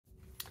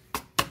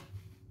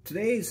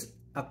Today's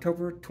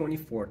October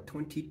 24th,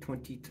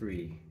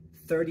 2023,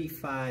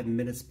 35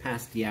 minutes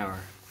past the hour.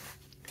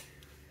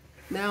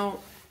 Now,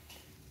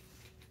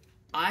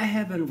 I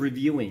have been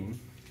reviewing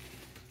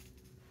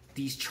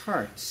these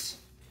charts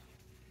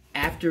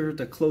after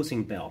the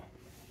closing bell.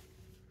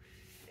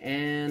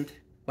 And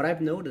what I've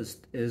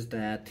noticed is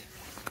that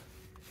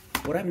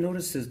when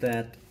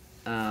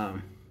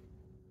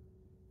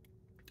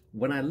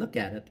I look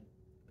at it,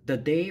 the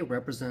day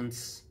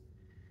represents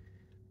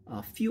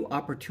a few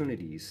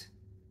opportunities,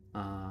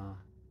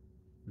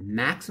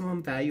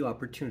 maximum value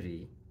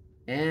opportunity,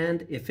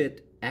 and if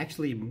it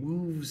actually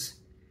moves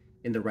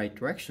in the right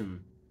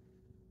direction,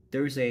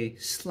 there's a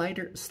slight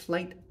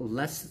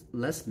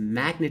less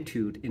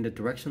magnitude in the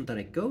direction that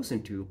it goes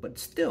into, but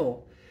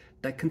still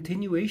that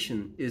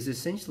continuation is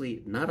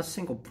essentially not a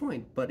single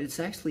point, but it's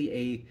actually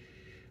a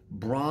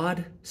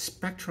broad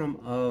spectrum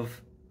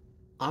of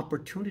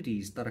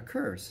opportunities that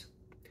occurs.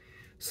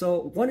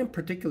 So one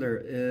opportunity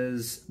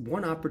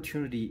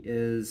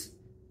is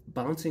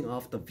bouncing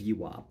off the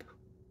VWAP,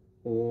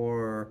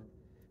 or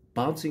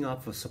bouncing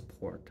off of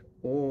support,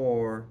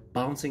 or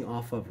bouncing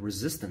off of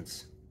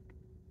resistance.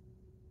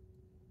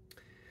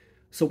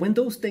 So when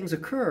those things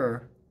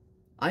occur,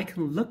 I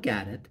can look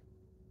at it,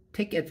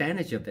 take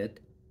advantage of it,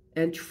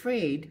 and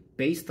trade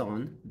based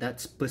on that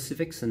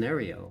specific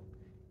scenario.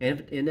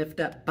 And if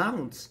that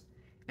bounce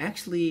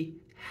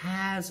actually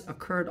has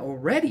occurred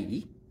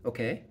already,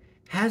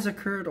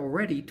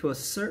 to a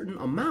certain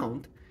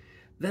amount,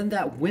 then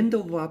that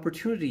window of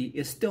opportunity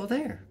is still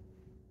there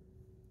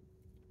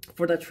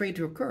for that trade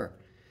to occur,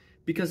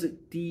 because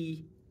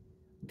the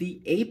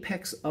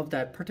apex of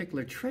that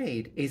particular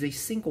trade is a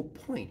single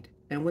point.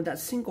 And when that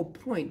single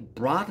point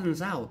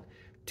broadens out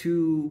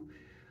to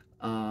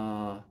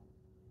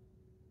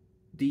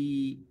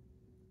the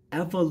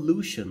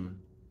evolution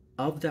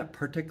of that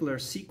particular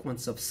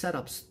sequence of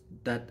setups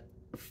that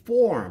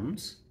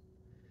forms,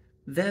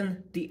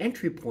 then the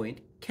entry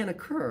point can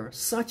occur,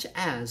 such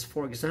as,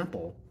 for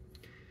example,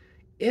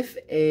 if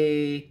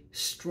a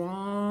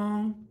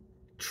strong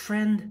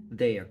trend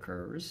day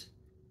occurs,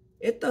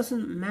 it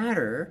doesn't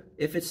matter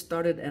if it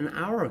started an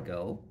hour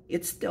ago,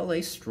 it's still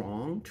a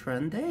strong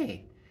trend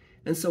day.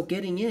 And so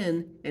getting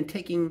in and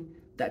taking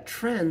that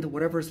trend,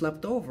 whatever's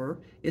left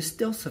over, is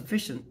still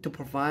sufficient to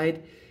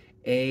provide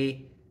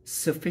a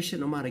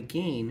sufficient amount of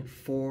gain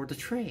for the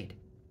trade.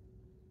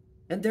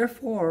 And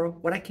therefore,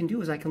 what I can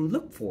do is I can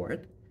look for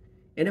it.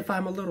 And if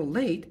I'm a little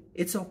late,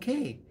 it's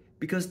okay,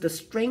 because the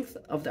strength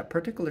of that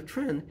particular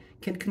trend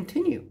can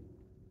continue.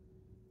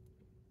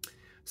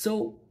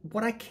 So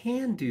what I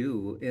can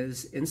do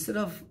is, instead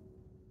of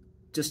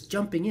just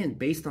jumping in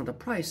based on the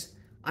price,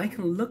 I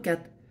can look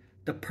at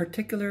the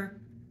particular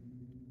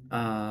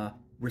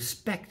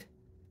respect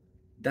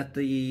that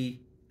the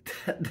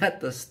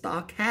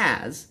stock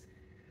has.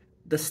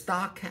 The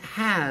stock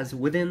has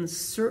within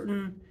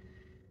certain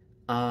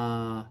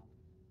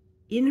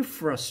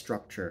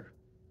infrastructure,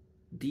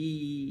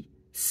 the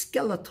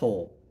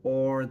skeletal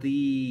or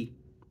the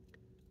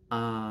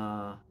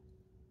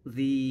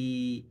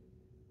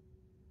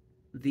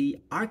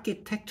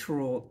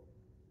architectural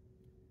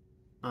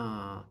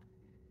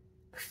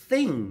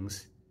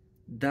things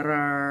that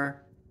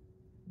are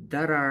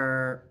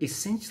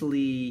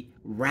essentially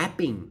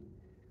wrapping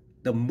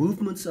the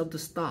movements of the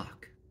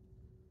stock.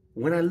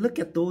 When I look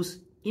at those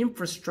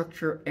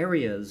infrastructure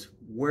areas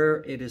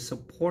where it is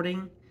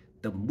supporting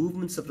the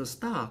movements of the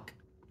stock,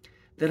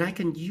 then I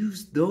can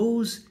use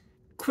those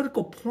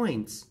critical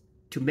points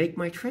to make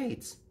my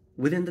trades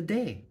within the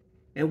day.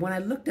 And when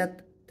I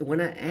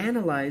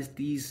analyzed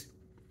these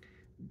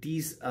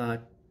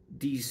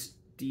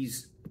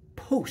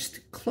post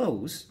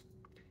close,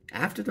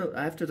 after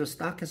the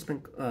stock has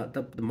been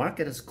the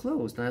market has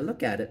closed, and I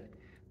look at it,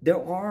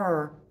 there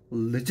are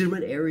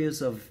legitimate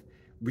areas of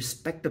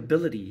respect that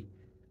the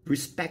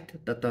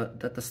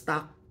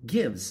stock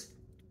gives,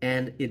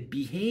 and it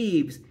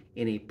behaves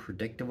in a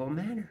predictable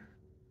manner.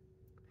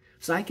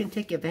 So I can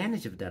take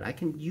advantage of that. I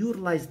can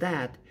utilize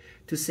that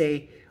to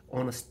say,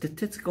 on a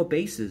statistical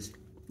basis,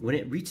 when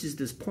it reaches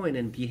this point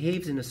and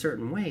behaves in a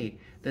certain way,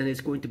 then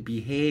it's going to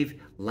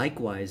behave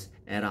likewise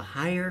at a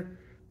higher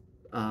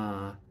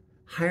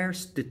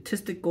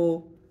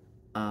statistical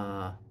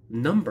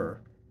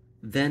number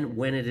than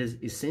when it is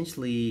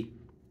essentially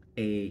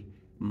a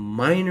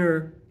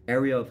minor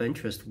area of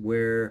interest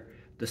where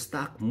the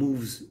stock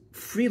moves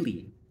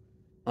freely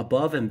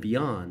above and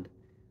beyond,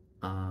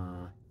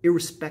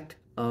 irrespective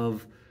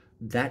of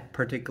that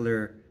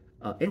particular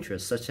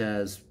interest, such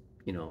as,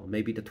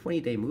 maybe the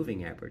 20-day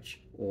moving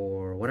average,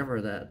 or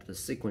whatever that the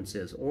sequence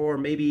is, or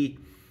maybe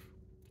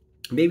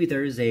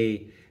there is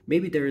a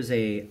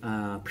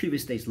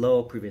previous day's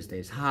low, previous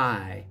day's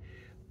high,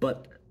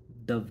 but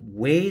the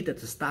way that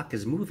the stock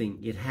is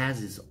moving, it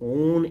has its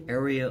own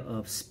area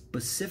of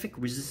specific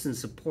resistance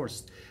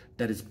supports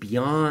that is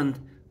beyond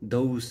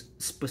those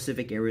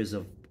specific areas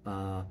of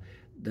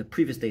the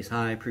previous day's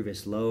high,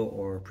 previous low,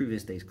 or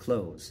previous day's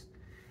close.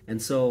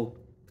 And so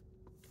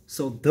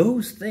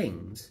those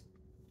things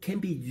can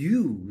be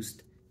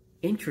used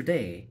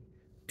intraday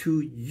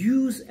to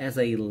use as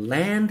a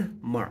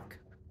landmark,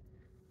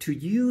 to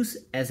use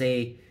as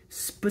a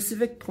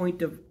specific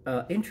point of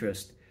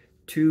interest,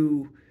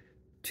 to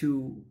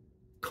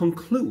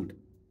conclude,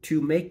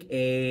 to make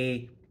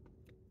a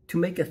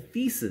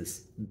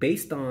thesis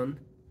based on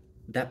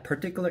that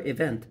particular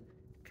event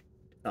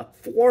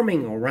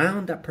forming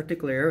around that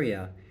particular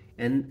area,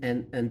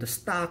 and the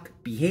stock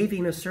behaving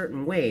in a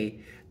certain way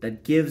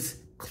that gives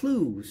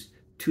clues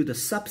to the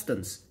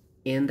substance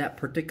in that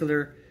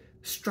particular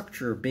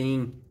structure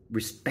being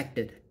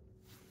respected.